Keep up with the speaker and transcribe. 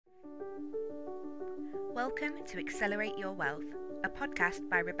Welcome to Accelerate Your Wealth, a podcast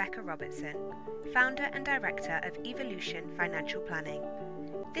by Rebecca Robertson, founder and director of Evolution Financial Planning.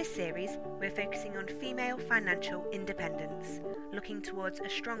 This series, we're focusing on female financial independence, looking towards a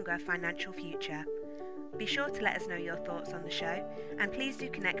stronger financial future. Be sure to let us know your thoughts on the show, and please do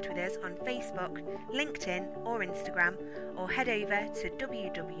connect with us on Facebook, LinkedIn or Instagram, or head over to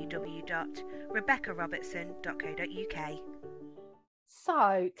www.rebeccarobertson.co.uk.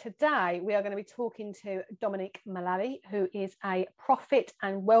 So today we are going to be talking to Dominique Mullally, who is a profit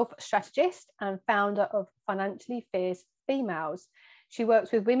and wealth strategist and founder of Financially Fierce Females. She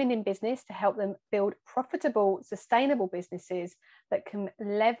works with women in business to help them build profitable, sustainable businesses that can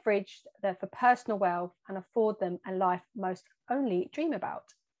leverage for personal wealth and afford them a life most only dream about.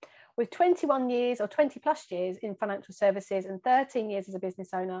 With 21 years or 20 plus years in financial services and 13 years as a business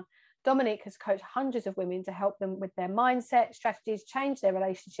owner, Dominique has coached hundreds of women to help them with their mindset, strategies, change their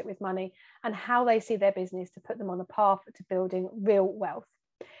relationship with money, and how they see their business to put them on a path to building real wealth.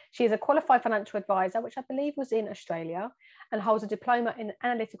 She is a qualified financial advisor, which I believe was in Australia, and holds a diploma in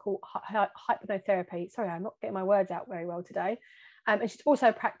analytical hypnotherapy. Sorry, I'm not getting my words out very well today. And she's also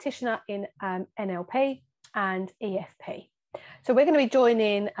a practitioner in NLP and EFP. So we're going to be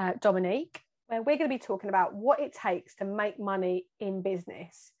joining Dominique, where we're going to be talking about what it takes to make money in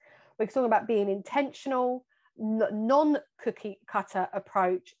business. We're talking about being intentional, non-cookie cutter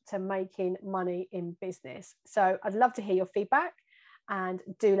approach to making money in business. So I'd love to hear your feedback, and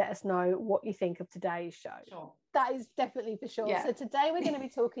do let us know what you think of today's show. Sure. That is definitely for sure. Yeah. So today we're going to be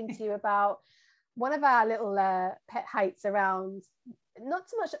talking to you about one of our little pet hates around, not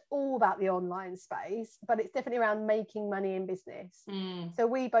so much all about the online space, but it's definitely around making money in business. So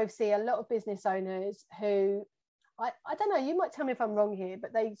we both see a lot of business owners who, I don't know, you might tell me if I'm wrong here,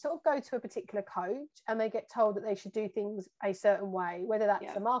 but they sort of go to a particular coach and they get told that they should do things a certain way, whether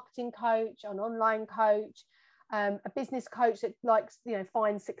that's a marketing coach, an online coach, a business coach that likes,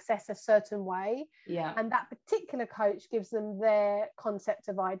 finds success a certain way. Yeah. And that particular coach gives them their concept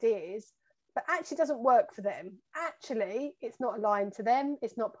of ideas, but actually doesn't work for them. Actually, it's not aligned to them.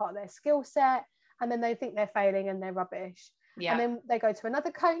 It's not part of their skill set. And then they think they're failing and they're rubbish. Yeah. And then they go to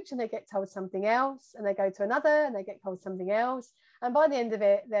another coach and they get told something else, and they go to another and they get told something else. And by the end of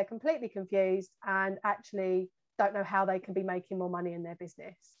it, they're completely confused and actually don't know how they can be making more money in their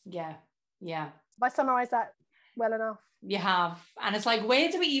business. Yeah. Yeah. Have I summarized that well enough? You have. And it's like, where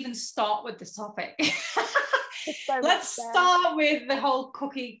do we even start with this topic? Let's start with the whole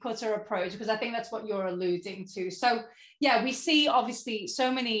cookie cutter approach, because I think that's what you're alluding to. So yeah, we see obviously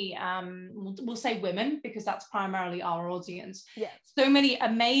so many, we'll say women, because that's primarily our audience. Yeah. So many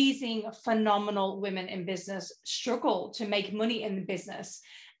amazing, phenomenal women in business struggle to make money in the business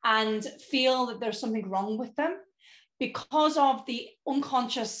and feel that there's something wrong with them because of the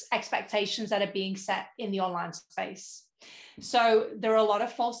unconscious expectations that are being set in the online space. So there are a lot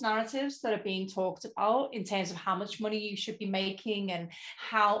of false narratives that are being talked about in terms of how much money you should be making and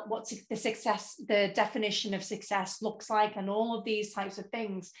what's the definition of success looks like, and all of these types of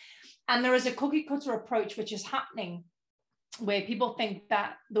things. And there is a cookie cutter approach which is happening, where people think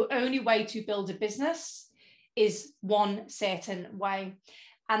that the only way to build a business is one certain way.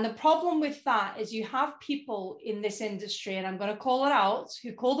 And the problem with that is you have people in this industry, and I'm going to call it out,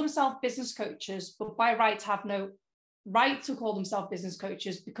 who call themselves business coaches, but by right have no right to call themselves business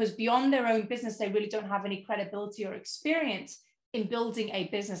coaches, because beyond their own business, they really don't have any credibility or experience in building a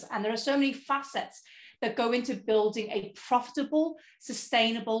business. And there are so many facets that go into building a profitable,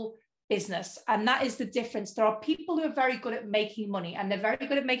 sustainable business. And that is the difference. There are people who are very good at making money, and they're very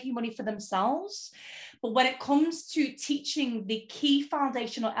good at making money for themselves. But when it comes to teaching the key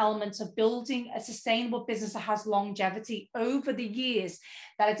foundational elements of building a sustainable business that has longevity over the years,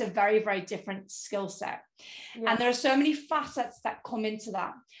 that it's a very, very different skill set. Yeah. And there are so many facets that come into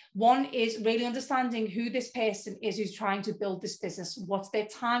that. One is really understanding who this person is who's trying to build this business. What's their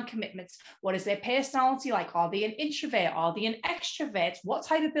time commitments? What is their personality like? Are they an introvert? Are they an extrovert? What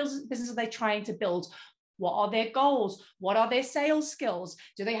type of business are they trying to build? What are their goals? What are their sales skills?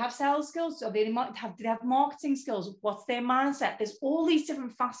 Do they have sales skills? Do they have marketing skills? What's their mindset? There's all these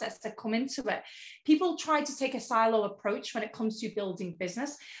different facets that come into it. People try to take a silo approach when it comes to building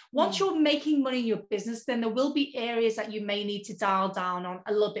business. Once you're making money in your business, then there will be areas that you may need to dial down on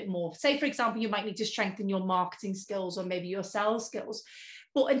a little bit more. Say, for example, you might need to strengthen your marketing skills or maybe your sales skills.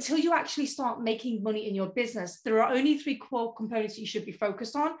 But until you actually start making money in your business, there are only three core components you should be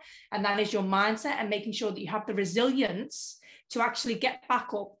focused on. And that is your mindset and making sure that you have the resilience to actually get back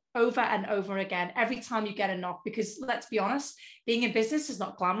up over and over again every time you get a knock. Because let's be honest, being in business is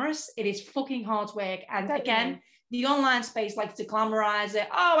not glamorous. It is fucking hard work. And again, The online space likes to glamorize it.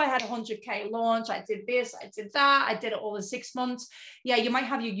 Oh, I had a 100K launch. I did this, I did that. I did it all in 6 months. Yeah, you might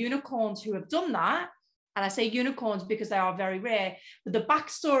have your unicorns who have done that. And I say unicorns because they are very rare. But the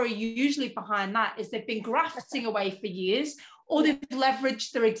backstory usually behind that is they've been grafting away for years, or they've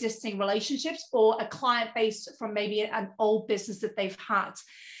leveraged their existing relationships or a client base from maybe an old business that they've had.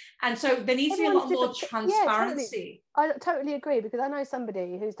 And so there needs to be a lot more transparency. Yeah, totally. I totally agree, because I know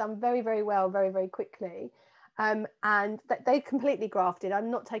somebody who's done very, very well, very, very quickly. And they completely grafted.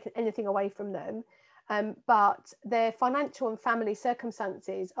 I'm not taking anything away from them. But their financial and family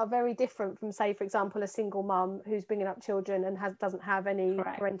circumstances are very different from, say, for example, a single mum who's bringing up children and doesn't have any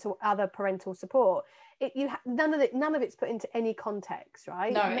parental support. None of it's put into any context,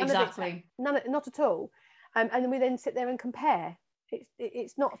 right? No, exactly. Not at all. And we then sit there and compare.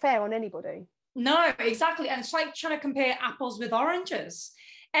 It's not fair on anybody. No, exactly. And it's like trying to compare apples with oranges.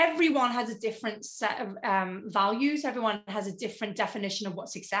 Everyone has a different set of values. Everyone has a different definition of what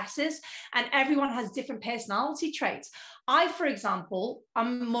success is. And everyone has different personality traits. I, for example,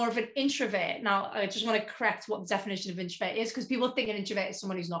 I'm more of an introvert. Now, I just want to correct what the definition of introvert is, because people think an introvert is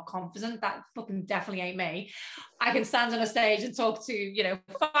someone who's not confident. That fucking definitely ain't me. I can stand on a stage and talk to,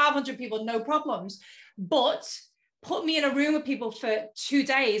 500 people, no problems. But put me in a room with people for 2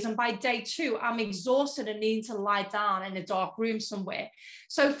 days, and by day 2, I'm exhausted and needing to lie down in a dark room somewhere.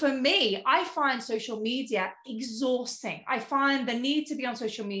 So for me, I find social media exhausting. I find the need to be on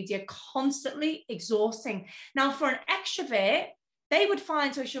social media constantly exhausting. Now, for an extrovert, they would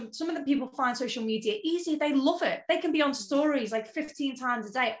find some of the people find social media easy. They love it. They can be on stories like 15 times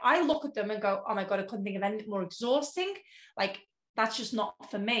a day. I look at them and go, oh my God, I couldn't think of anything more exhausting. Like, that's just not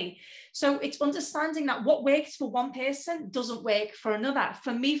for me. So it's understanding that what works for one person doesn't work for another.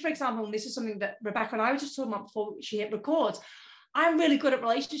 For me, for example, and this is something that Rebecca and I were just talking about before she hit record, I'm really good at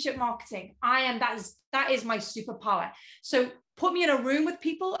relationship marketing. That is my superpower. So put me in a room with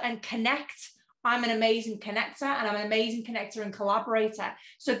people and connect. I'm an amazing connector, and I'm an amazing connector and collaborator.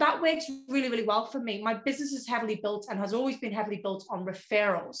 So that works really, really well for me. My business is heavily built and has always been heavily built on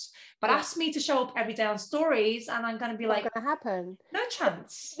referrals. But ask me to show up every day on stories, and I'm going to be like, not going to happen. No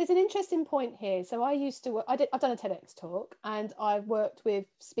chance. There's an interesting point here. So I used to work, I've done a TEDx talk, and I've worked with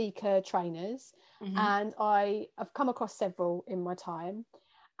speaker trainers, and I've come across several in my time.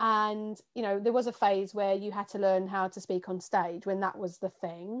 And, there was a phase where you had to learn how to speak on stage when that was the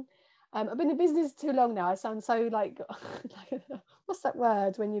thing. I've been in business too long now. I sound so like what's that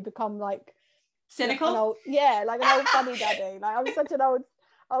word when you become like cynical? Like an old funny daddy. Like I'm such an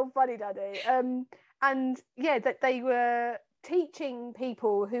old funny daddy. And yeah, that they were teaching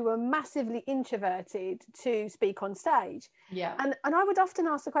people who were massively introverted to speak on stage. Yeah. And I would often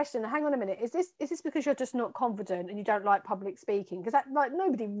ask the question, hang on a minute, is this because you're just not confident and you don't like public speaking? Because that, like,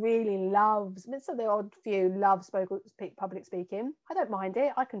 nobody really loves, so the odd few love public speaking. I don't mind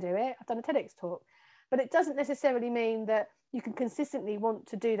it. I can do it. I've done a TEDx talk. But it doesn't necessarily mean that you can consistently want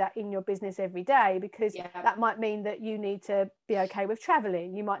to do that in your business every day, because that might mean that you need to be okay with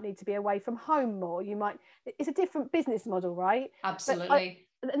traveling. You might need to be away from home more. It's a different business model, right? Absolutely.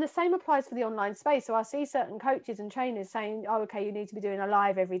 And the same applies for the online space. So I see certain coaches and trainers saying, oh, okay, you need to be doing a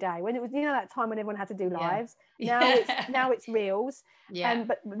live every day. When it was, that time when everyone had to do lives. Now it's reels.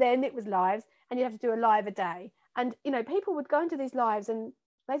 But then it was lives, and you have to do a live a day. And, people would go into these lives and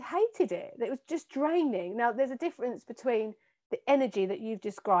they hated it. It was just draining. Now, there's a difference between the energy that you've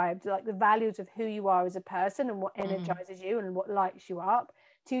described, like the values of who you are as a person and what energizes you and what lights you up,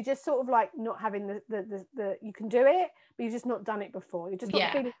 to just sort of like not having the you can do it, but you've just not done it before. You're just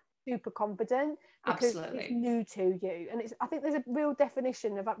not feeling super confident because it's new to you. And I think there's a real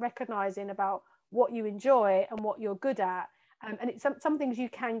definition of recognizing about what you enjoy and what you're good at. And it's some things you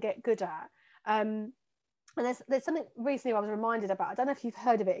can get good at. And there's something recently I was reminded about. I don't know if you've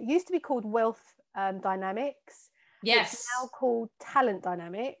heard of it. It used to be called Wealth Dynamics. Yes. It's now called Talent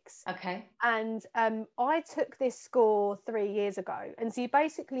Dynamics. Okay. And I took this score 3 years ago. And so you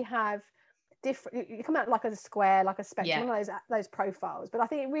basically have different, you come out like a square, like a spectrum, one of those profiles. But I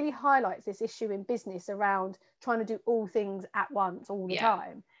think it really highlights this issue in business around trying to do all things at once all the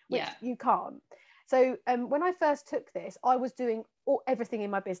time, which you can't. So when I first took this, I was doing everything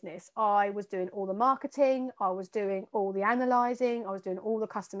in my business. I was doing all the marketing, I was doing all the analysing, I was doing all the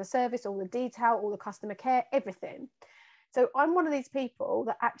customer service, all the detail, all the customer care, everything. So I'm one of these people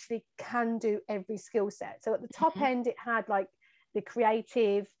that actually can do every skill set. So at the top end, it had like the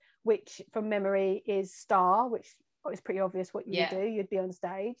creative, which from memory is star, which is pretty obvious what you would do. You'd be on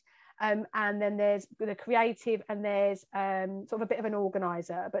stage. And then there's the creative, and there's sort of a bit of an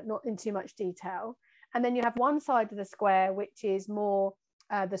organizer, but not in too much detail. And then you have one side of the square, which is more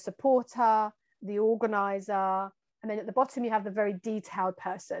the supporter, the organizer, And then at the bottom, you have the very detailed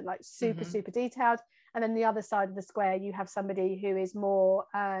person, like super, super detailed. And then the other side of the square, you have somebody who is more,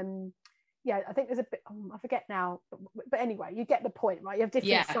 I think there's a bit, I forget now, but anyway, you get the point, right? You have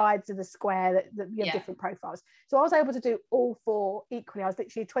different sides of the square that you have different profiles. So I was able to do all four equally. I was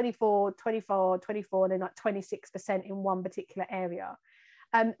literally 24, 24, 24, and then like 26% in one particular area.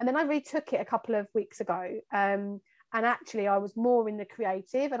 And then I retook it a couple of weeks ago. And actually I was more in the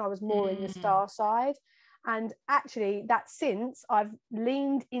creative and I was more in the star side. And actually that's since I've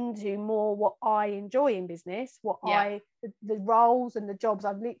leaned into more what I enjoy in business, the roles and the jobs.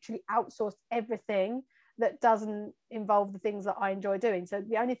 I've literally outsourced everything that doesn't involve the things that I enjoy doing. So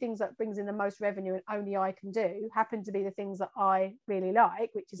the only things that brings in the most revenue and only I can do happen to be the things that I really like,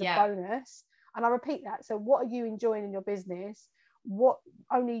 which is a bonus. And I repeat that. So what are you enjoying in your business? What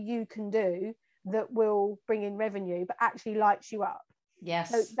only you can do that will bring in revenue, but actually lights you up?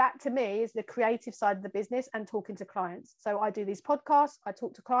 Yes. So that to me is the creative side of the business and talking to clients. So I do these podcasts, I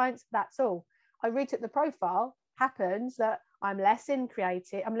talk to clients, that's all. I retook the profile, happens that I'm less in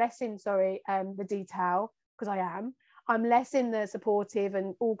the detail, because I am. I'm less in the supportive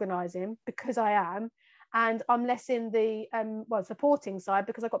and organising, because I am. And I'm less in the supporting side,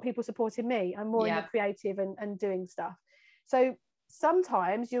 because I've got people supporting me. I'm more in the creative and doing stuff. So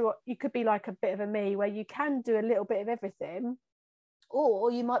sometimes you could be like a bit of a me, where you can do a little bit of everything.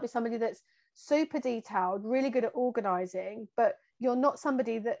 Or you might be somebody that's super detailed, really good at organising, but you're not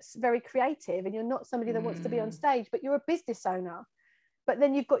somebody that's very creative, and you're not somebody that wants to be on stage, but you're a business owner. But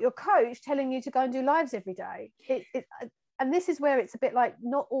then you've got your coach telling you to go and do lives every day. And this is where it's a bit like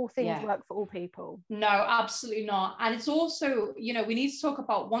not all things work for all people. No, absolutely not. And it's also, we need to talk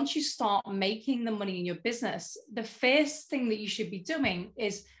about, once you start making the money in your business, the first thing that you should be doing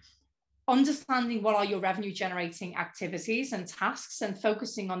is understanding what are your revenue generating activities and tasks and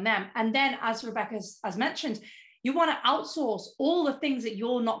focusing on them. And then, as Rebecca has mentioned, you want to outsource all the things that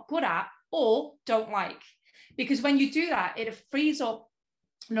you're not good at or don't like. Because when you do that, it frees up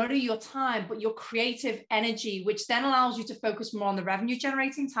not only your time, but your creative energy, which then allows you to focus more on the revenue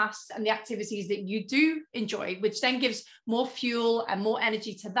generating tasks and the activities that you do enjoy, which then gives more fuel and more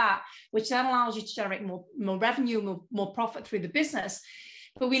energy to that, which then allows you to generate more revenue, more profit through the business.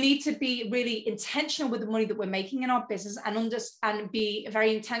 But we need to be really intentional with the money that we're making in our business, and be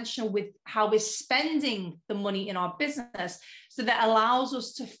very intentional with how we're spending the money in our business, so that allows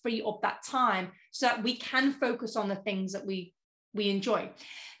us to free up that time so that we can focus on the things that we enjoy.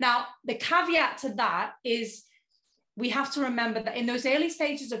 Now, the caveat to that is we have to remember that in those early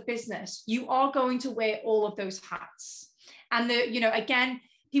stages of business, you are going to wear all of those hats. And again,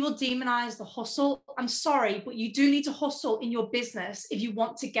 people demonize the hustle. I'm sorry, but you do need to hustle in your business if you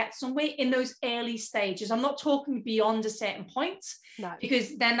want to get somewhere in those early stages. I'm not talking beyond a certain point,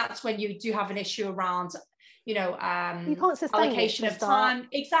 because then that's when you do have an issue around, you can't sustain allocation of time.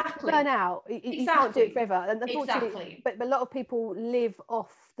 Exactly. Burn out. You can't do it forever. And unfortunately, but a lot of people live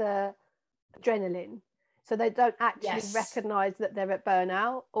off the adrenaline. So they don't actually recognize that they're at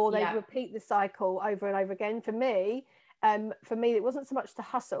burnout, or they repeat the cycle over and over again. For me, it wasn't so much the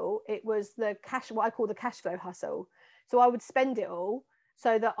hustle, it was what I call the cash flow hustle. So I would spend it all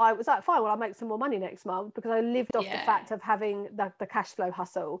so that I was like, fine, well, I'll make some more money next month, because I lived off the fact of having the cash flow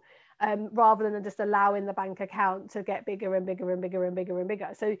hustle, rather than just allowing the bank account to get bigger and bigger and bigger and bigger and bigger.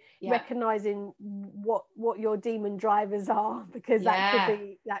 So recognizing what your demon drivers are, because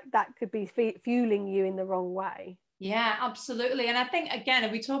that could be fueling you in the wrong way. Yeah, absolutely. And I think, again,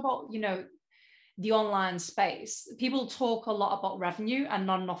 if we talk about, the online space, people talk a lot about revenue and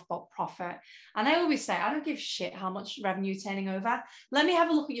not enough about profit. And I always say, I don't give a shit how much revenue you're turning over. Let me have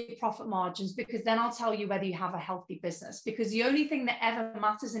a look at your profit margins, because then I'll tell you whether you have a healthy business. Because the only thing that ever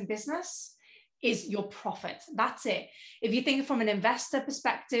matters in business is your profit. That's it. If you think from an investor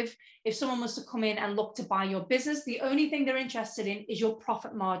perspective, if someone was to come in and look to buy your business, the only thing they're interested in is your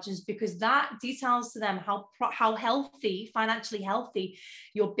profit margins, because that details to them how healthy, financially healthy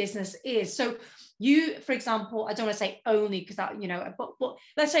your business is. So you, for example, I don't want to say only, because that, but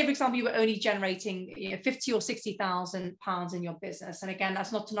let's say, for example, you were only generating 50 or 60,000 pounds in your business. And again,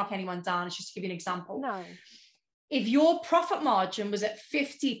 that's not to knock anyone down. It's just to give you an example. No. If your profit margin was at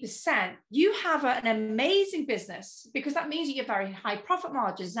 50%, you have an amazing business, because that means that you have very high profit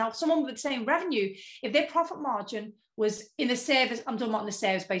margins. Now, someone with the same revenue, if their profit margin was in the service, I'm talking about in the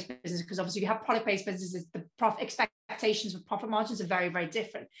service-based business, because obviously you have product-based businesses, the profit expectations of profit margins are very, very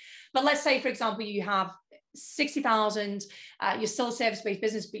different. But let's say, for example, you have 60,000, you're still a service-based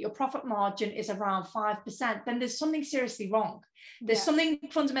business, but your profit margin is around 5%, then there's something seriously wrong. There's something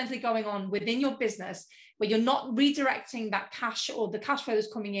fundamentally going on within your business where you're not redirecting that cash, or the cash flow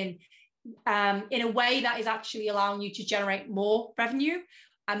that's coming in in a way that is actually allowing you to generate more revenue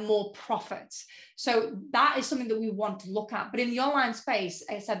and more profits. So that is something that we want to look at. But in the online space,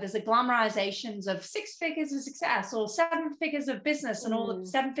 I said there's a glamorizations of 6 figures of success or 7 figures of business and all the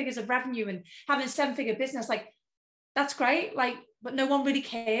 7 figures of revenue and having a 7-figure business. Like, that's great. Like, but no one really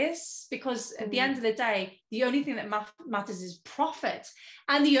cares, because at the end of the day, the only thing that matters is profit.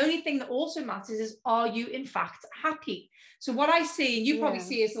 And the only thing that also matters is, are you in fact happy? So what I see, and you probably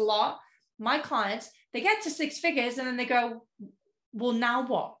see this a lot, my clients, they get to 6 figures and then they go, well, now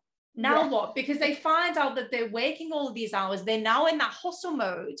what? Now what? Because they find out that they're working all of these hours. They're now in that hustle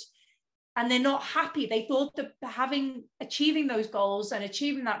mode and they're not happy. They thought that achieving those goals and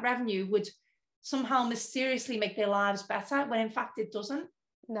achieving that revenue would somehow mysteriously make their lives better, when in fact it doesn't.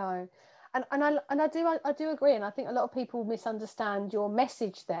 No. And I do agree. And I think a lot of people misunderstand your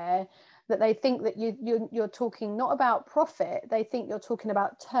message there, that they think that you're talking not about profit, they think you're talking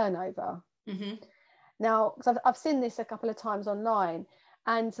about turnover. Now, because I've seen this a couple of times online,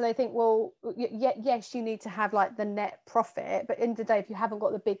 and so they think, well, yes, you need to have like the net profit, but in the day, if you haven't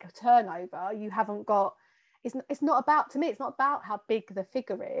got the big turnover, you haven't got, it's not about, to me, it's not about how big the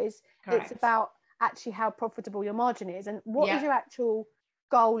figure is. Correct. It's about actually how profitable your margin is and what is your actual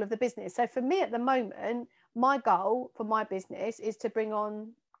goal of the business. So for me at the moment, my goal for my business is to bring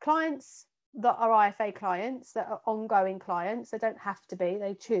on clients that are IFA clients, that are ongoing clients. They don't have to be,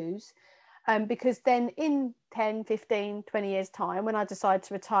 they choose. Because then in 10, 15, 20 years time, when I decide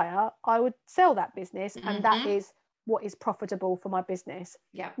to retire, I would sell that business, and that is what is profitable for my business.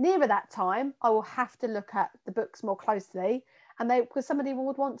 Nearer that time, I will have to look at the books more closely, and because somebody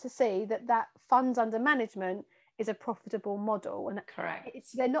would want to see that funds under management is a profitable model. And correct,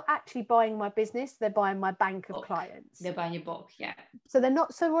 they're not actually buying my business, they're buying my bank of clients. They're buying your book. So they're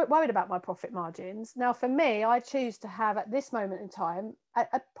not so worried about my profit margins. Now for me, I choose to have at this moment in time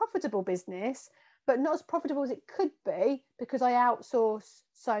a profitable business, but not as profitable as it could be, because I outsource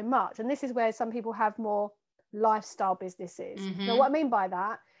so much. And this is where some people have more lifestyle businesses. Now what I mean by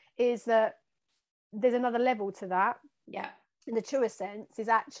that is that there's another level to that. In the truest sense is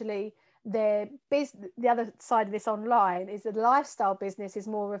actually the other side of this online is the lifestyle business is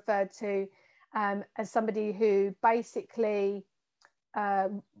more referred to as somebody who basically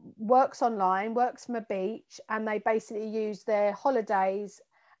works online, works from a beach, and they basically use their holidays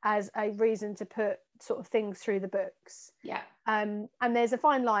as a reason to put sort of things through the books. And there's a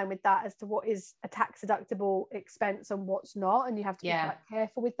fine line with that as to what is a tax deductible expense and what's not, and you have to be quite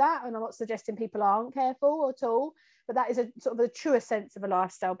careful with that. And I'm not suggesting people aren't careful at all, but that is a sort of the truest sense of a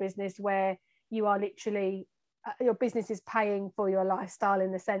lifestyle business, where you are literally your business is paying for your lifestyle,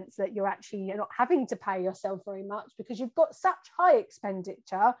 in the sense that you're not having to pay yourself very much because you've got such high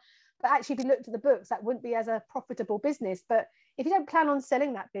expenditure. But actually, if you looked at the books, that wouldn't be as a profitable business. But if you don't plan on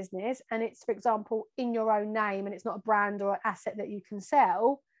selling that business, and it's, for example, in your own name, and it's not a brand or an asset that you can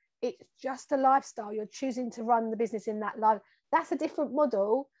sell, it's just a lifestyle. You're choosing to run the business in that life. That's a different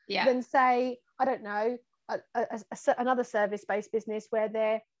model than, say, I don't know, another service-based business where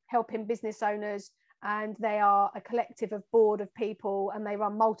they're helping business owners, and they are a collective of board of people, and they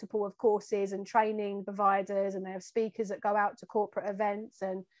run multiple of courses and training providers, and they have speakers that go out to corporate events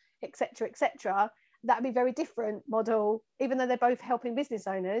and etc., etc. That'd be a very different model. Even though they're both helping business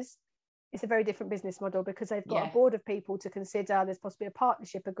owners, it's a very different business model, because they've got a board of people to consider. There's possibly a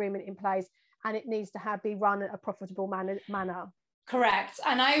partnership agreement in place, and it needs to be run in a profitable manner. Correct.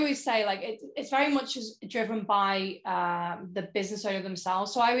 And I always say, like, it's very much driven by the business owner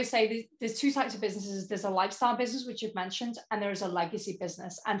themselves. So I always say there's 2 types of businesses. There's a lifestyle business, which you've mentioned, and there's a legacy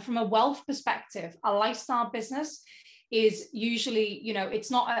business. And from a wealth perspective, a lifestyle business is usually,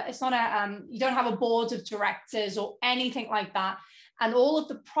 it's not you don't have a board of directors or anything like that. And all of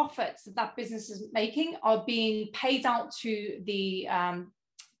the profits that business is making are being paid out to the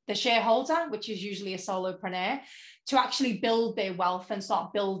shareholder, which is usually a solopreneur, to actually build their wealth and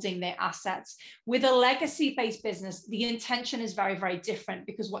start building their assets. With a legacy-based business, the intention is very, very different,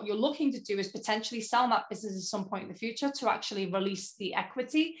 because what you're looking to do is potentially sell that business at some point in the future to actually release the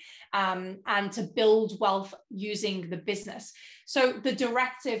equity and to build wealth using the business. So the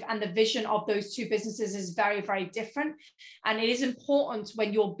directive and the vision of those 2 businesses is very, very different. And it is important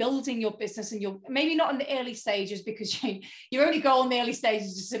when you're building your business, and you're maybe not in the early stages, because you only go on the early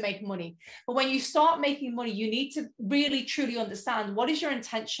stages just to make money. But when you start making money, you need to really truly understand what is your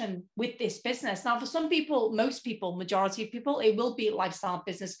intention with this business. Now, for some people, most people, majority of people, it will be a lifestyle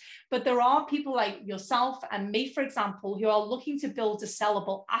business. But there are people like yourself and me, for example, who are looking to build a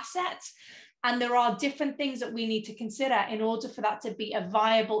sellable asset. And there are different things that we need to consider in order for that to be a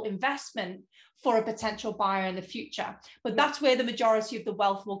viable investment for a potential buyer in the future. But that's where the majority of the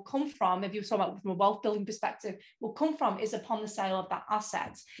wealth will come from, if you're talking about from a wealth building perspective, will come from is upon the sale of that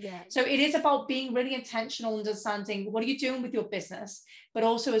asset. Yeah. So it is about being really intentional, understanding what are you doing with your business, but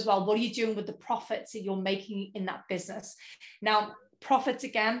also as well, what are you doing with the profits that you're making in that business? Now, profits,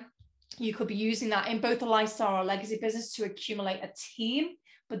 again, you could be using that in both a lifestyle or a legacy business to accumulate a team,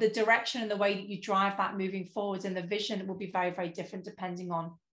 but the direction and the way that you drive that moving forward and the vision will be very, very different depending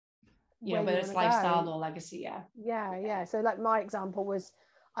on, whether it's lifestyle or legacy. Yeah. So like my example was,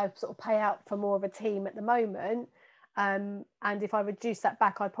 I sort of pay out for more of a team at the moment. And if I reduce that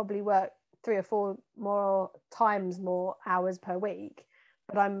back, I'd probably work 3 or 4 more hours per week.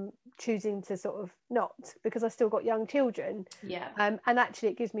 But I'm choosing to sort of not, because I still got young children. Yeah. And actually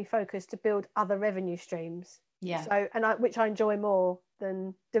it gives me focus to build other revenue streams. Yeah. So, which I enjoy more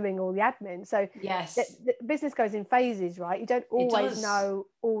than doing all the admin. So yes, the business goes in phases, right? You don't always know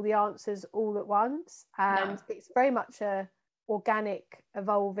all the answers all at once. And it's very much a organic,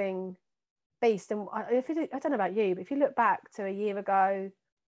 evolving beast. And I don't know about you, but if you look back to a year ago,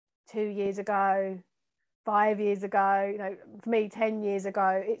 2 years ago, 5 years ago, for me, 10 years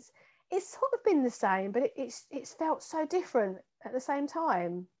ago, it's sort of been the same, but it's felt so different at the same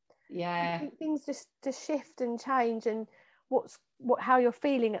time. Yeah. Things just shift and change, and how you're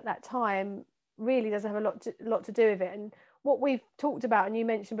feeling at that time really does have a lot to do with it. And what we've talked about, and you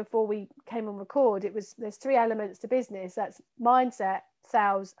mentioned before we came on record, there's 3 elements to business. That's mindset,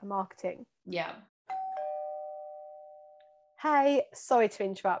 sales, and marketing. Yeah. Hey, sorry to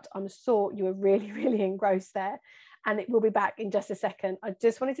interrupt. I'm sure you were really, really engrossed there, and it will be back in just a second. I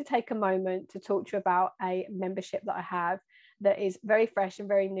just wanted to take a moment to talk to you about a membership that I have that is very fresh and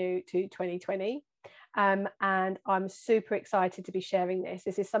very new to 2020. And I'm super excited to be sharing this.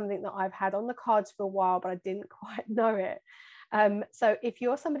 This is something that I've had on the cards for a while, but I didn't quite know it. So if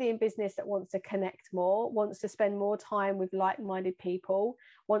you're somebody in business that wants to connect more, wants to spend more time with like-minded people,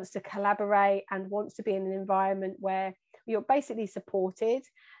 wants to collaborate, and wants to be in an environment where you're basically supported,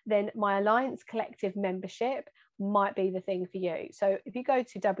 then my Alliance Collective membership might be the thing for you. So if you go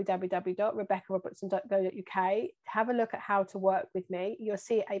to www.rebeccarobertson.co.uk, have a look at how to work with me. You'll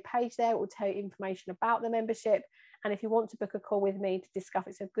see a page there that will tell you information about the membership. And if you want to book a call with me to discuss if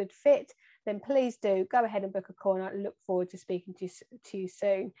it's a good fit, then please do go ahead and book a call, and I look forward to speaking to you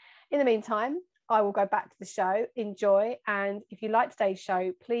soon. In the meantime, I will go back to the show. Enjoy. And if you like today's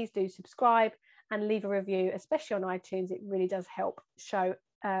show, please do subscribe and leave a review, especially on iTunes. It really does help show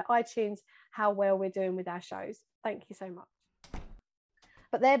iTunes how well we're doing with our shows. Thank you so much.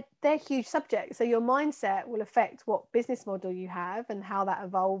 But they're huge subjects. So your mindset will affect what business model you have and how that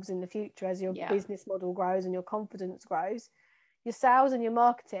evolves in the future as your business model grows and your confidence grows. Your sales and your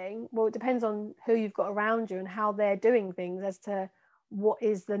marketing, well, it depends on who you've got around you and how they're doing things as to what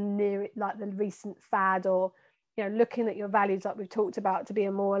is the recent fad, or looking at your values like we've talked about to be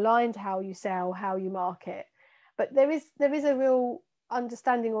more aligned to how you sell, how you market. But there is a real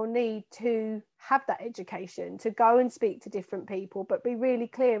understanding or need to have that education, to go and speak to different people, but be really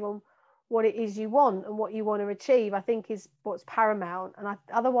clear on what it is you want and what you want to achieve, I think is what's paramount. And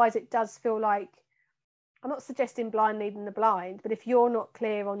otherwise it does feel like, I'm not suggesting blind leading the blind, but if you're not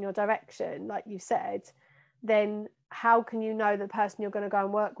clear on your direction, like you said, then how can you know the person you're going to go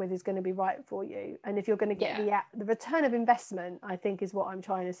and work with is going to be right for you? And if you're going to get the return of investment, I think is what I'm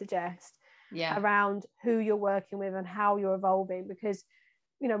trying to suggest around who you're working with and how you're evolving. Because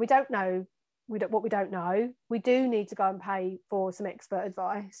we don't know what we don't know. We do need to go and pay for some expert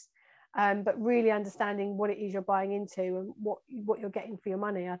advice, but really understanding what it is you're buying into and what you're getting for your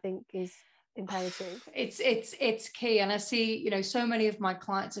money, I think is imperative. It's key. And I see, so many of my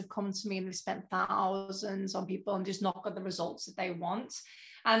clients have come to me and they've spent thousands on people and just not got the results that they want.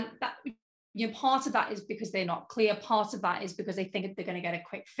 And that, part of that is because they're not clear. Part of that is because they think they're going to get a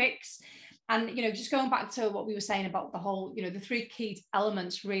quick fix. And, just going back to what we were saying about the whole, the 3 key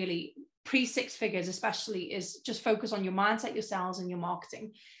elements really pre-6 figures, especially, is just focus on your mindset, your sales, and your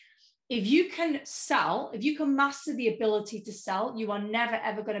marketing. If you can sell, if you can master the ability to sell, you are never,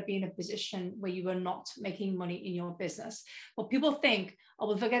 ever going to be in a position where you are not making money in your business. But people think,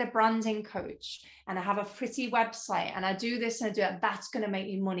 well, if I get a branding coach and I have a pretty website and I do this and I do that, that's going to make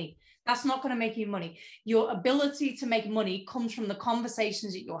me money. That's not going to make you money. Your ability to make money comes from the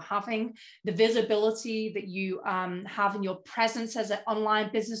conversations that you're having, the visibility that you have in your presence as an online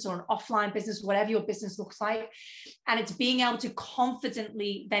business or an offline business, whatever your business looks like. And it's being able to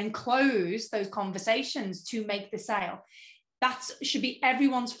confidently then close those conversations to make the sale. That should be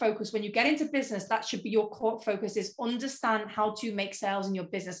everyone's focus. When you get into business, that should be your core focus, is understand how to make sales in your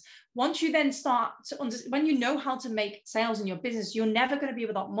business. Once you then start to when you know how to make sales in your business, you're never going to be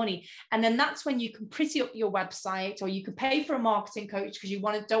without money. And then that's when you can pretty up your website, or you can pay for a marketing coach because you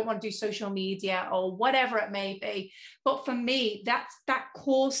don't want to do social media or whatever it may be. But for me, that's that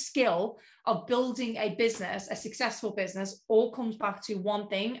core skill of building a business, a successful business, all comes back to one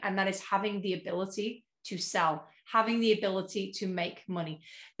thing, and that is having the ability to sell, having the ability to make money.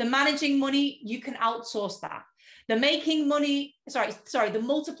 The managing money, you can outsource that. The making money, the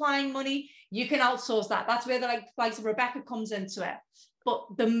multiplying money, you can outsource that. That's where the likes of Rebecca comes into it. But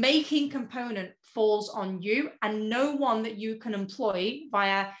the making component falls on you, and no one that you can employ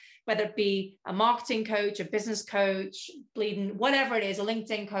via, whether it be a marketing coach, a business coach, whatever it is, a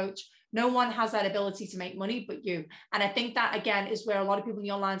LinkedIn coach, no one has that ability to make money but you. And I think that, again, is where a lot of people in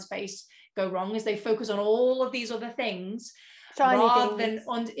the online space go wrong, is they focus on all of these other things rather than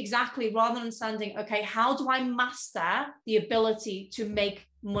understanding, okay, how do I master the ability to make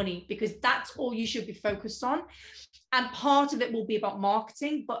money? Because that's all you should be focused on. And part of it will be about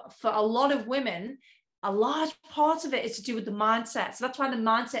marketing, but for a lot of women, a large part of it is to do with the mindset. So that's why the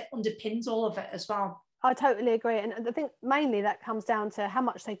mindset underpins all of it as well. I totally agree. And I think mainly that comes down to how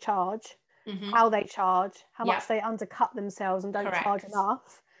much they charge, how they charge, how much they undercut themselves and don't charge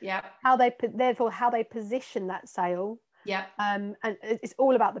enough. Yeah. How they position that sale. Yeah. And it's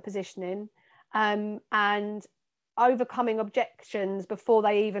all about the positioning, and overcoming objections before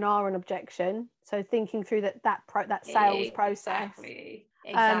they even are an objection. So thinking through that sales process.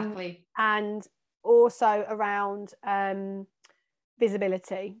 Exactly. And also around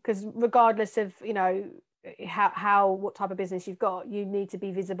visibility, because regardless of, you know, what type of business you've got, you need to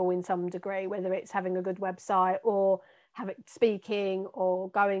be visible in some degree, whether it's having a good website or speaking or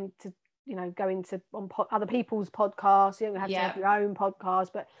going to on other people's podcasts. You don't have to have your own podcast,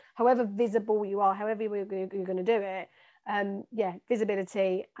 but however visible you are, however you're going to do it,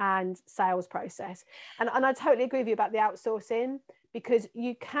 visibility and sales process. And I totally agree with you about the outsourcing, because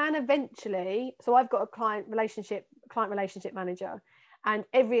you can eventually, so I've got a client relationship manager, and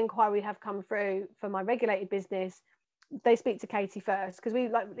every inquiry we have come through for my regulated business, they speak to Katie first, because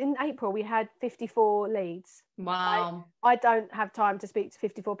in April we had 54 leads. Wow. I don't have time to speak to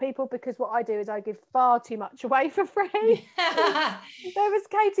 54 people, because what I do is I give far too much away for free.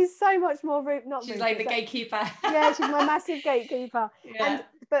 Katie's so much more rude. She's like the gatekeeper. Yeah, she's my massive gatekeeper. Yeah.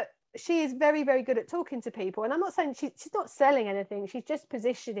 But she is very, very good at talking to people. And I'm not saying she's not selling anything, she's just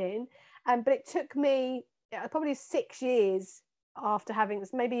positioning. But it took me probably 6 years after having,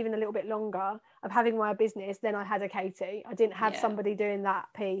 maybe even a little bit longer, of having my business, then I had a Katie. I didn't have somebody doing that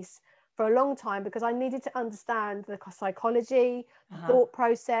piece for a long time, because I needed to understand the psychology, thought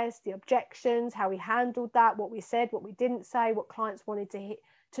process, the objections, how we handled that, what we said, what we didn't say, what clients wanted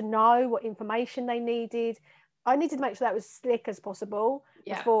to know, what information they needed. I needed to make sure that was slick as possible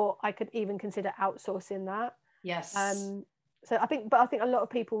before I could even consider outsourcing that. Yes. So I think a lot of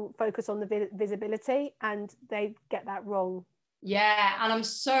people focus on the visibility, and they get that wrong. Yeah, and I'm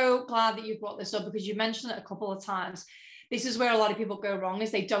so glad that you brought this up, because you mentioned it a couple of times. This is where a lot of people go wrong,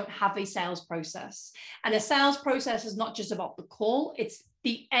 is they don't have a sales process. And a sales process is not just about the call, it's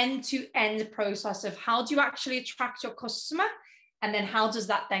the end-to-end process of how do you actually attract your customer, and then how does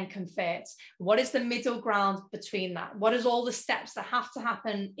that then convert? What is the middle ground between that? What is all the steps that have to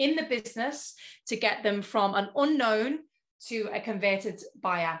happen in the business to get them from an unknown to a converted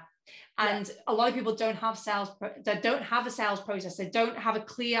buyer? And a lot of people don't have a sales process. They don't have a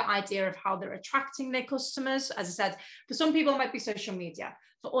clear idea of how they're attracting their customers. As I said, for some people it might be social media.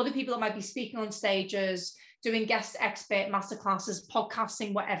 For other people it might be speaking on stages, doing guest expert masterclasses,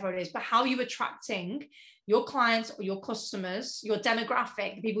 podcasting, whatever it is. But how are you attracting your clients or your customers, your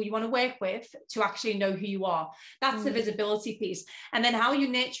demographic, the people you want to work with, to actually know who you are? That's the visibility piece. And then how are you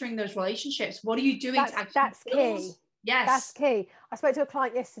nurturing those relationships? What are you doing to actually that's key. Yes. That's key. I spoke to a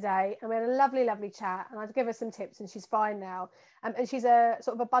client yesterday, and we had a lovely, lovely chat, and I'd give her some tips, and she's fine now. And she's a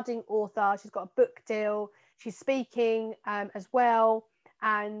sort of a budding author. She's got a book deal. She's speaking as well.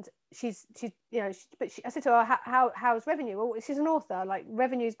 And I said to her, how's revenue? Well, she's an author, like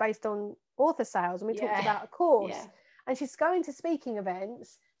revenue is based on author sales. And we talked about a course, and she's going to speaking at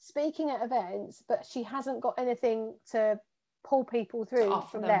events, but she hasn't got anything to pull people through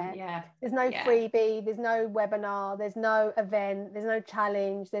from there. There's no freebie, there's no webinar, there's no event, there's no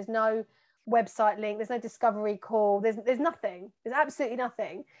challenge, there's no website link, there's no discovery call, there's nothing, there's absolutely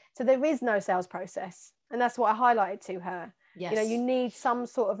nothing. So there is no sales process, and that's what I highlighted to her. You know, you need some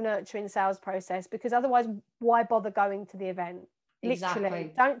sort of nurturing sales process, because otherwise why bother going to the event? Literally.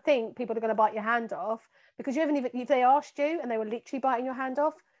 Exactly. Don't think people are going to bite your hand off, because you haven't even, if they asked you and they were literally biting your hand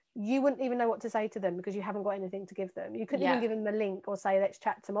off, you wouldn't even know what to say to them, because you haven't got anything to give them. You couldn't even give them the link or say, let's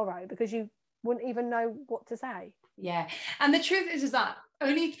chat tomorrow, because you wouldn't even know what to say. Yeah. And the truth is that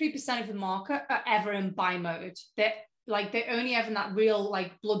only 3% of the market are ever in buy mode. They're only ever in that real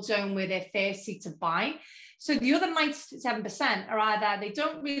like blood zone where they're thirsty to buy. So the other 97% are either they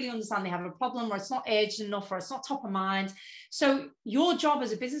don't really understand they have a problem, or it's not urgent enough, or it's not top of mind. So your job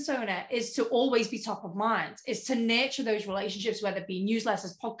as a business owner is to always be top of mind, is to nurture those relationships, whether it be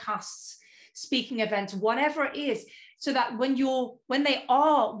newsletters, podcasts, speaking events, whatever it is, so that when they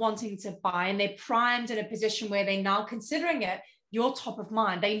are wanting to buy and they're primed in a position where they're now considering it, you're top of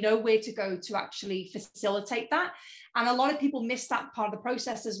mind. They know where to go to actually facilitate that. And a lot of people miss that part of the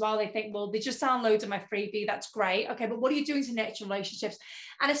process as well. They think, well, they just downloaded my freebie. That's great. Okay, but what are you doing to nurture relationships?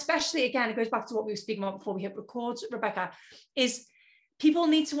 And especially, again, it goes back to what we were speaking about before we hit record, Rebecca, is people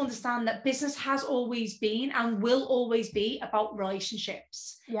need to understand that business has always been and will always be about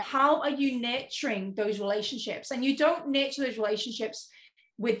relationships. Yeah. How are you nurturing those relationships? And you don't nurture those relationships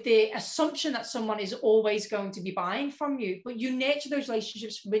with the assumption that someone is always going to be buying from you, but you nurture those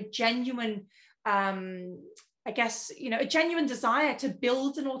relationships with genuine, a genuine desire to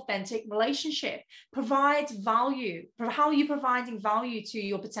build an authentic relationship, provide value. How are you providing value to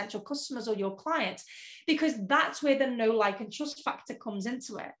your potential customers or your clients? Because that's where the know, like, and trust factor comes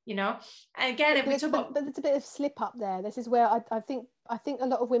into it, you know? And again, if we talk about... But there's a bit of slip up there. This is where I think a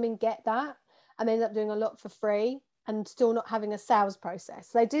lot of women get that, and they end up doing a lot for free and still not having a sales process.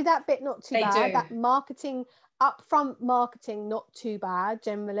 They do that bit not too bad. That marketing, upfront marketing, not too bad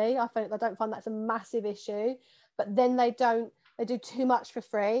generally. I don't find that's a massive issue. But then they do too much for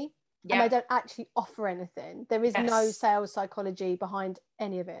free, and they don't actually offer anything. There is no sales psychology behind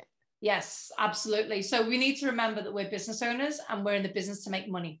any of it. Yes, absolutely. So we need to remember that we're business owners and we're in the business to make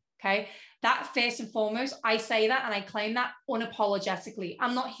money. Okay. That first and foremost, I say that and I claim that unapologetically.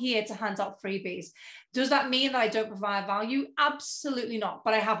 I'm not here to hand out freebies. Does that mean that I don't provide value? Absolutely not.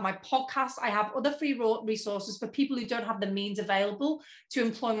 But I have my podcast. I have other free resources for people who don't have the means available to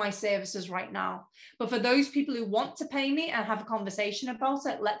employ my services right now. But for those people who want to pay me and have a conversation about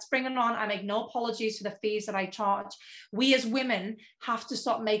it, let's bring it on. I make no apologies for the fees that I charge. We as women have to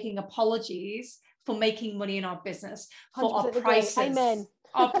stop making apologies for making money in our business, for our prices. Amen.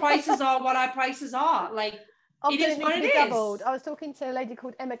 Our prices are what our prices are. Like, Often it is what it is. Doubled. I was talking to a lady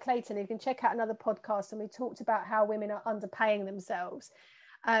called Emma Clayton. You can check out another podcast, and we talked about how women are underpaying themselves.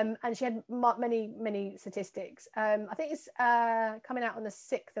 And she had many statistics. I think it's coming out on the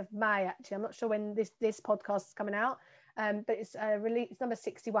 6th of May, actually. I'm not sure when this podcast is coming out, but it's it's number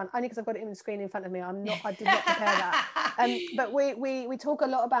 61, only because I've got it in the screen in front of me. I did not prepare that. But we talk a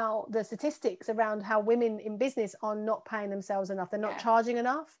lot about the statistics around how women in business are not paying themselves enough. They're not charging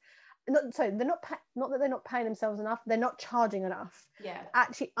enough. Not that they're not paying themselves enough. They're not charging enough. Yeah,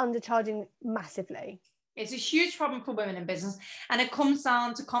 actually undercharging massively. It's a huge problem for women in business, and it comes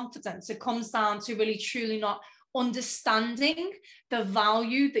down to confidence. It comes down to really truly not understanding the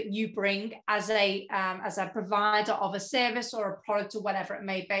value that you bring as a provider of a service or a product or whatever it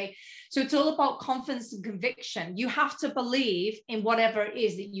may be. So it's all about confidence and conviction. You have to believe in whatever it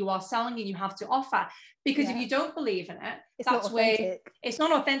is that you are selling and you have to offer, because if you don't believe in it, that's where it's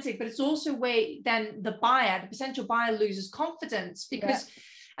not authentic, but it's also where then the potential buyer loses confidence, because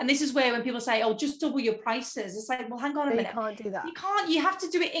and this is where when people say, oh, just double your prices, it's like, well, hang on a minute. You can't do that. You have to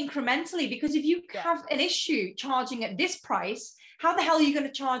do it incrementally, because if you have an issue charging at this price, how the hell are you going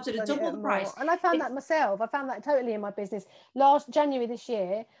to charge at double the price? And I found that myself. I found that totally in my business. Last January this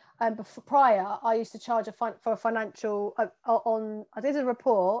year, prior, I used to charge for a financial I did a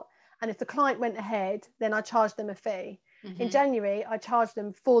report, and if the client went ahead, then I charged them a fee. Mm-hmm. In January, I charged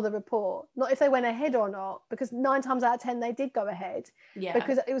them for the report, not if they went ahead or not, because 9 times out of 10 they did go ahead. Yeah.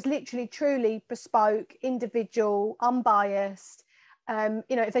 Because it was literally truly bespoke, individual, unbiased.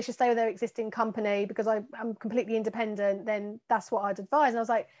 If they should stay with their existing company because I'm completely independent, then that's what I'd advise. And I was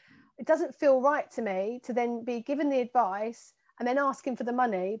like, it doesn't feel right to me to then be given the advice and then asking for the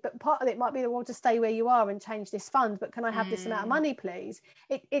money, but part of it might be, well, to stay where you are and change this fund, but can I have this amount of money, please?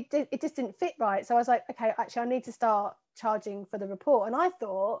 It just didn't fit right. So I was like, okay, actually I need to start charging for the report. And I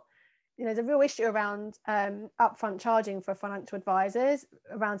thought, there's a real issue around upfront charging for financial advisors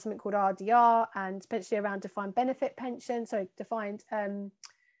around something called RDR, and especially around defined benefit pensions. So defined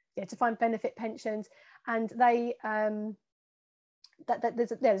benefit pensions, and they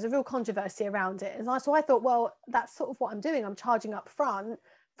there's a real controversy around it. And so I thought, well, that's sort of what I'm doing. I'm charging up front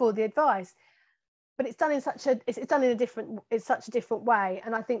for the advice. but it's done in such a such a different way.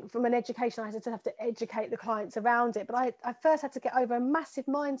 And I think from an education, I just have to educate the clients around it. But I first had to get over a massive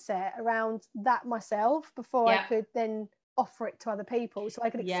mindset around that myself before I could then offer it to other people, so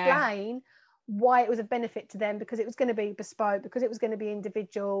I could explain why it was a benefit to them, because it was going to be bespoke, because it was going to be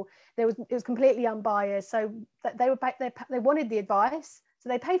individual. It was completely unbiased, so that they wanted the advice, so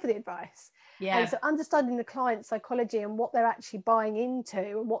they pay for the advice. And so understanding the client psychology and what they're actually buying into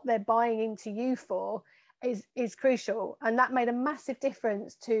and what they're buying into you for is crucial. And that made a massive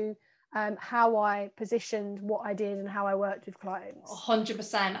difference to how I positioned what I did and how I worked with clients.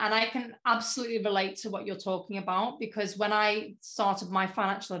 100%. And I can absolutely relate to what you're talking about, because when I started my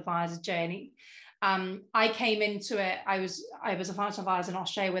financial advisor journey, I came into it, I was a financial advisor in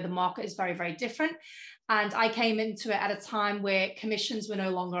Australia, where the market is very, very different. And I came into it at a time where commissions were no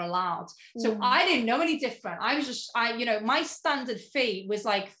longer allowed. So I didn't know any different. I was just, my standard fee was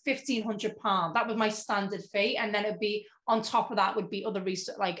like £1,500. That was my standard fee. And then it'd be on top of that would be other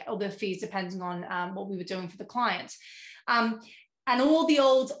research, like other fees, depending on what we were doing for the client. And all the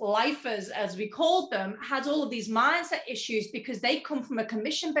old lifers, as we called them, had all of these mindset issues because they come from a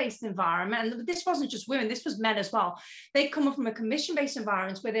commission-based environment. And this wasn't just women, this was men as well. They come from a commission-based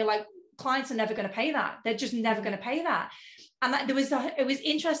environment where they're like, clients are never going to pay that. They're just never going to pay that. And it was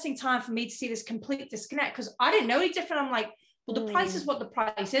interesting time for me to see this complete disconnect, because I didn't know any different. I'm like, well, the price is what the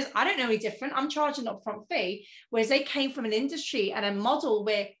price is. I don't know any different. I'm charging an upfront fee. Whereas they came from an industry and a model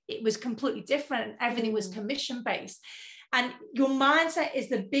where it was completely different and everything was commission-based. And your mindset is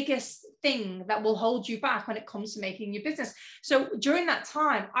the biggest thing that will hold you back when it comes to making your business. So during that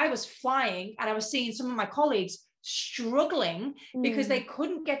time, I was flying and I was seeing some of my colleagues struggling because they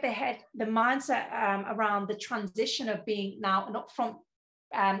couldn't get the mindset around the transition of being now an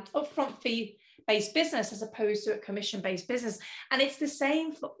upfront fee based business as opposed to a commission based business. And it's the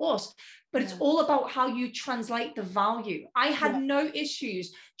same for us, but it's all about how you translate the value. I had no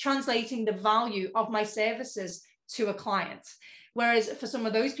issues translating the value of my services to a client. Whereas for some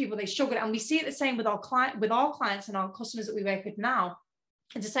of those people, they struggled. And we see it the same with our clients and our customers that we work with now.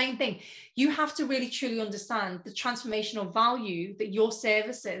 It's the same thing. You have to really truly understand the transformational value that your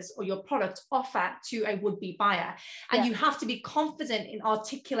services or your product offer to a would-be buyer. And you have to be confident in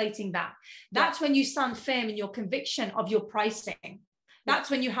articulating that. That's when you stand firm in your conviction of your pricing. That's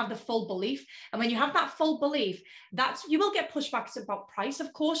when you have the full belief. And when you have that full belief, you will get pushbacks about price.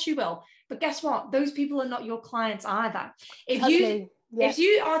 Of course you will. But guess what? Those people are not your clients either. If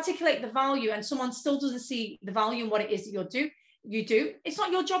you articulate the value and someone still doesn't see the value in what it is that you do, it's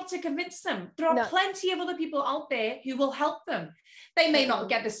not your job to convince them. There are plenty of other people out there who will help them. They may not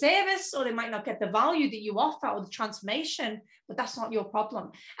get the service, or they might not get the value that you offer or the transformation, but that's not your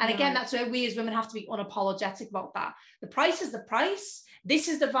problem. And again, that's where we as women have to be unapologetic about that. The price is the price. This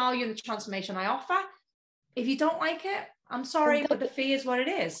is the value and the transformation I offer. If you don't like it, I'm sorry, but the fee is what it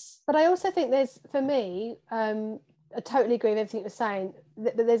is. But I also think for me, I totally agree with everything you're saying,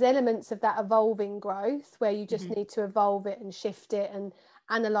 that there's elements of that evolving growth where you just need to evolve it and shift it and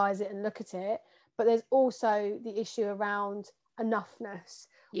analyze it and look at it. But there's also the issue around enoughness,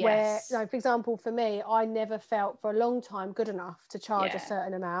 where, for example, for me, I never felt for a long time good enough to charge a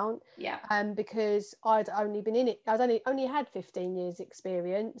certain amount, because I'd only been in it, I'd only had 15 years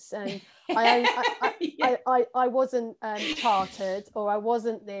experience, and I wasn't chartered, or I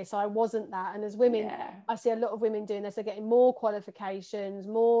wasn't this, I wasn't that. And as women, I see a lot of women doing this. They're getting more qualifications,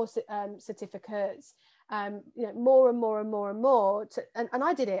 more certificates, more and more and more and more. And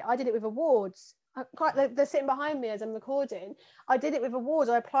I did it with awards. They're sitting behind me as I'm recording. I did it with awards.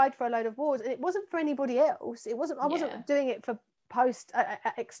 I applied for a load of awards, and it wasn't for anybody else. I wasn't doing it for post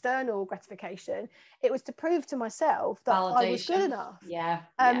external gratification. It was to prove to myself that validation. I was good enough.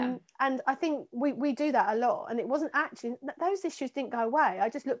 And I think we do that a lot, and it wasn't actually, those issues didn't go away. I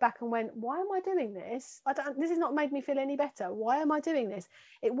just looked back and went, why am I doing this? This has not made me feel any better. Why am I doing this?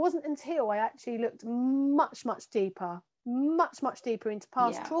 It wasn't until I actually looked much deeper into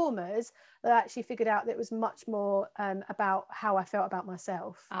past traumas that I actually figured out that it was much more about how I felt about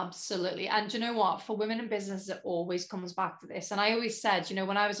myself. Absolutely. And you know what, for women in business, it always comes back to this. And I always said,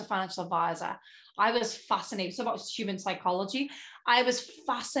 when I was a financial advisor, I was fascinated. So about human psychology, I was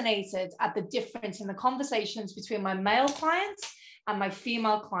fascinated at the difference in the conversations between my male clients and my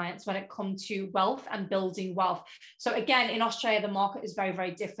female clients when it comes to wealth and building wealth. So again, in Australia, the market is very,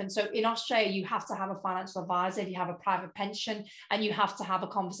 very different. So in Australia, you have to have a financial advisor, you have a private pension, and you have to have a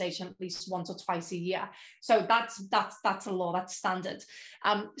conversation at least once or twice a year. So that's a law, that's standard.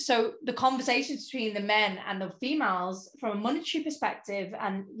 So the conversations between the men and the females from a monetary perspective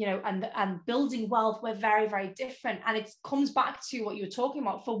and, and building wealth were very, very different. And it comes back to what you were talking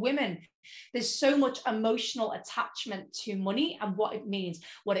about. For women, There's so much emotional attachment to money and what it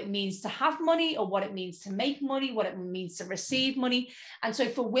means to have money, or what it means to make money, what it means to receive money. And so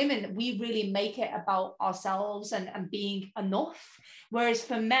for women, we really make it about ourselves and being enough. Whereas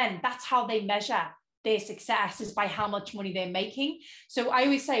for men, that's how they measure their success, is by how much money they're making. So I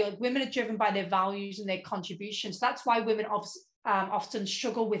always say, like, women are driven by their values and their contributions. That's why women often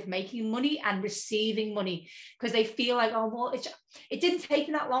struggle with making money and receiving money, because they feel like, oh, well, it didn't take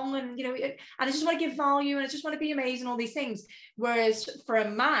me that long, and and I just want to give value, and I just want to be amazing, all these things. Whereas for a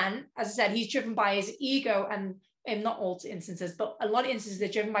man, as I said, he's driven by his ego, and in not all instances, but a lot of instances, they're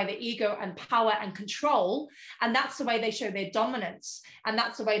driven by the ego and power and control. And that's the way they show their dominance. And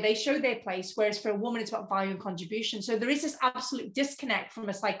that's the way they show their place. Whereas for a woman, it's about value and contribution. So there is this absolute disconnect from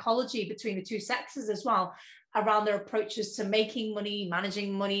a psychology between the two sexes as well, around their approaches to making money,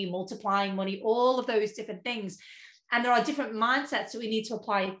 managing money, multiplying money, all of those different things. And there are different mindsets that we need to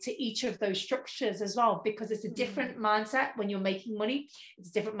apply to each of those structures as well, because it's a different mindset when you're making money. It's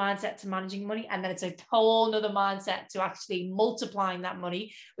a different mindset to managing money. And then it's a whole nother mindset to actually multiplying that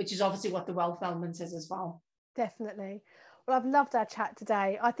money, which is obviously what the wealth element is as well. Definitely. Well, I've loved our chat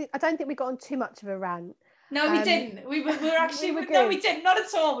today. I don't think we got on too much of a rant. No, we didn't. We were actually, no, we didn't. Not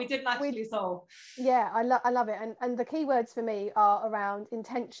at all. We didn't actually at all. Yeah, I love it. And the key words for me are around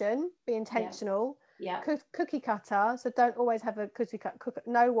intention, be intentional. Yeah. Cookie cutter. So don't always have a cookie cut.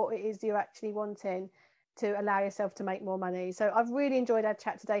 Know what it is you're actually wanting to allow yourself to make more money. So I've really enjoyed our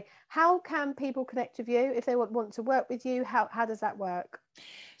chat today. How can people connect with you if they want to work with you? How does that work?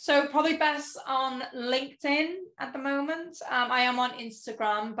 So probably best on LinkedIn at the moment. I am on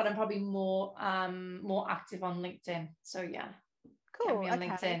Instagram, but I'm probably more active on LinkedIn. So yeah, cool. Get me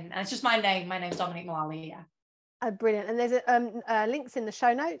on LinkedIn, and it's just my name. My name's Dominique Mullally. Yeah. Brilliant. And there's links in the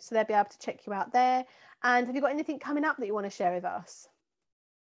show notes, so they'll be able to check you out there. And have you got anything coming up that you want to share with us?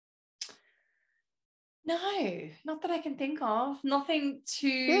 No, not that I can think of. Nothing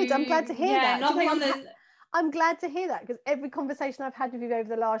too good. I'm glad to hear that. Nothing on the. I'm glad to hear that, because every conversation I've had with you over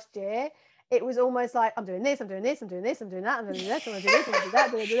the last year, it was almost like, I'm doing this, I'm doing this, I'm doing this, I'm doing that, I'm doing this, I'm going to do this, I'm going to do that,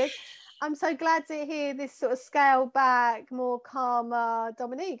 I'm going to do this. I'm so glad to hear this sort of scaled back, more calmer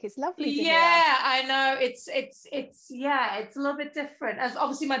Dominique. It's lovely to hear. Yeah, I know. It's a little bit different. As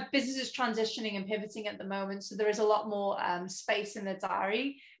obviously my business is transitioning and pivoting at the moment, so there is a lot more space in the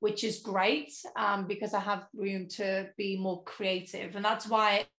diary, which is great, because I have room to be more creative, and that's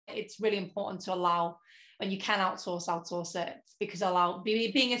why it's really important to allow. When you can outsource it, because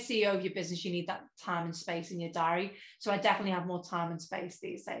being a CEO of your business, you need that time and space in your diary. So I definitely have more time and space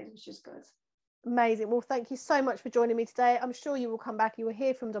these days, which is good. Amazing. Well, thank you so much for joining me today. I'm sure you will come back. You will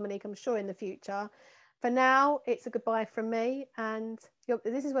hear from Dominique, I'm sure, in the future. For now, it's a goodbye from me. And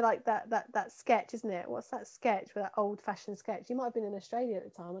this is where, like, that sketch, isn't it? What's that sketch? For that old-fashioned sketch? You might have been in Australia at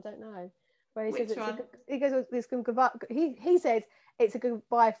the time. I don't know. Where he says he goes, this goodbye. He says it's a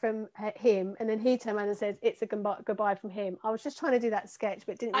goodbye from him, and then he turned around and says it's a goodbye from him. I was just trying to do that sketch,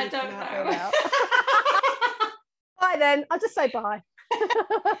 but didn't really come out very well. Bye then. I'll just say bye.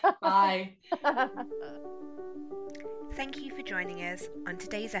 Bye. Thank you for joining us on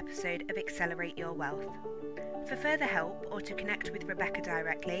today's episode of Accelerate Your Wealth. For further help or to connect with Rebecca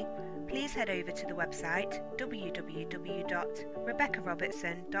directly, please head over to the website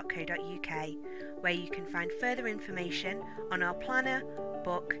www.rebeccarobertson.co.uk, where you can find further information on our planner,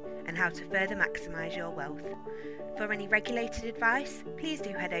 book, and how to further maximise your wealth. For any regulated advice, please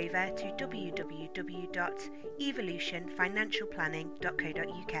do head over to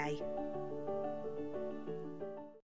www.evolutionfinancialplanning.co.uk.